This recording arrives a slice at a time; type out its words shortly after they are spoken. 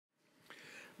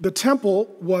The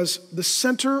temple was the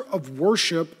center of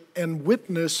worship and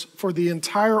witness for the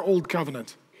entire Old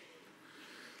Covenant.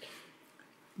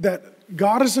 That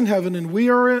God is in heaven and we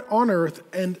are on earth,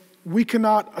 and we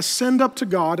cannot ascend up to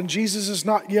God, and Jesus has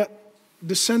not yet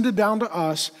descended down to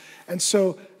us. And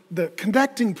so the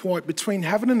connecting point between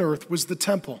heaven and earth was the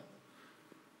temple.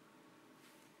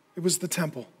 It was the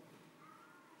temple.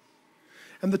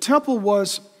 And the temple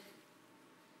was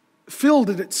filled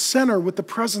at its center with the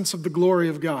presence of the glory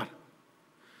of God.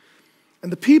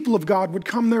 And the people of God would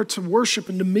come there to worship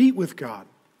and to meet with God.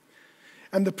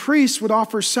 And the priests would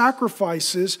offer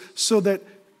sacrifices so that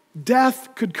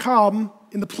death could come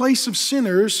in the place of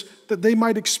sinners, that they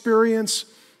might experience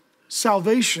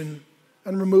salvation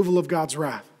and removal of God's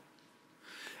wrath.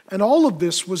 And all of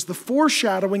this was the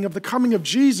foreshadowing of the coming of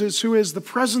Jesus, who is the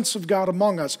presence of God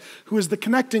among us, who is the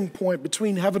connecting point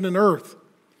between heaven and earth,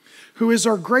 who is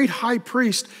our great high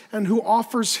priest and who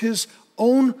offers his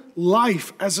own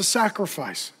life as a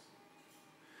sacrifice.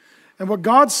 And what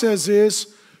God says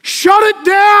is, shut it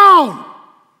down!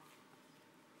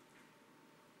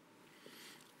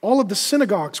 All of the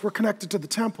synagogues were connected to the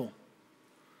temple.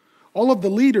 All of the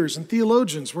leaders and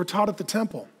theologians were taught at the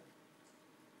temple.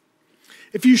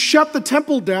 If you shut the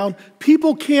temple down,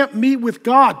 people can't meet with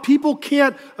God. People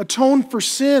can't atone for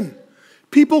sin.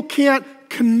 People can't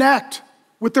connect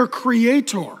with their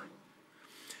Creator.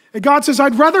 And God says,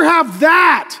 I'd rather have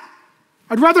that.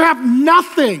 I'd rather have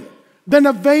nothing than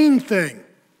a vain thing.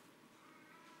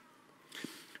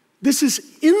 This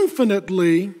is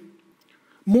infinitely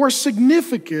more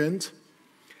significant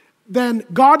than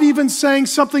God even saying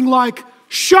something like,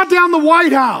 shut down the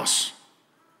White House.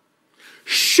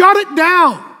 Shut it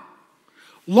down.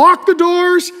 Lock the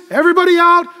doors, everybody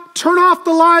out, turn off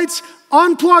the lights,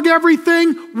 unplug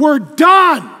everything, we're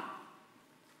done.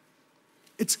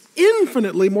 It's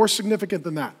infinitely more significant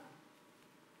than that.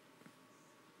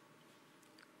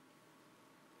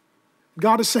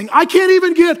 God is saying, I can't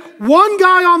even get one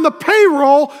guy on the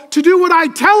payroll to do what I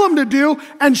tell him to do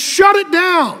and shut it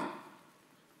down.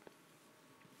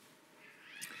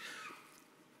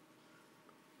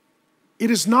 It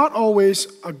is not always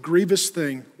a grievous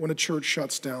thing when a church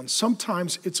shuts down.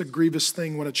 Sometimes it's a grievous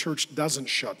thing when a church doesn't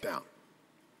shut down.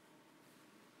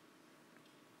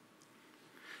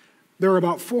 There are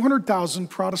about 400,000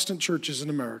 Protestant churches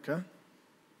in America.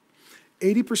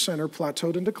 80% are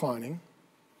plateaued and declining.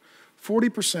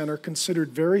 40% are considered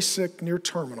very sick, near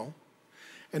terminal.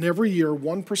 And every year,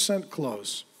 1%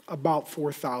 close, about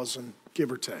 4,000,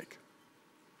 give or take.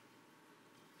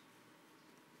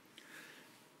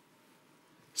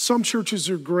 Some churches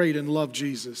are great and love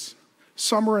Jesus.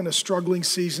 Some are in a struggling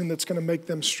season that's going to make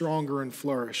them stronger and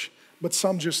flourish. But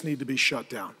some just need to be shut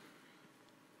down.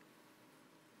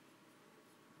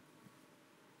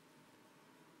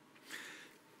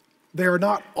 They are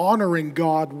not honoring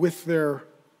God with their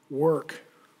work.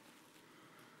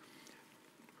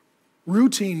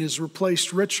 Routine has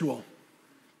replaced ritual.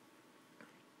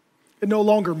 It no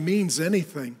longer means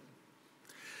anything.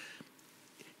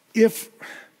 If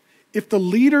the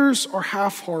leaders are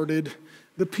half-hearted,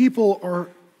 the people are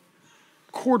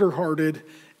quarter-hearted,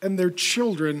 and their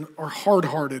children are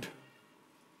hard-hearted.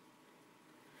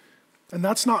 And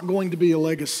that's not going to be a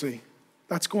legacy.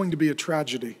 That's going to be a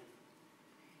tragedy.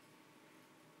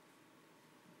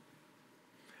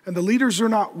 And the leaders are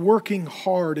not working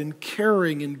hard and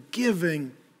caring and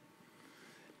giving.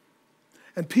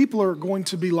 And people are going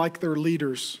to be like their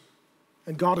leaders.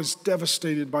 And God is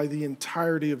devastated by the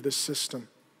entirety of this system.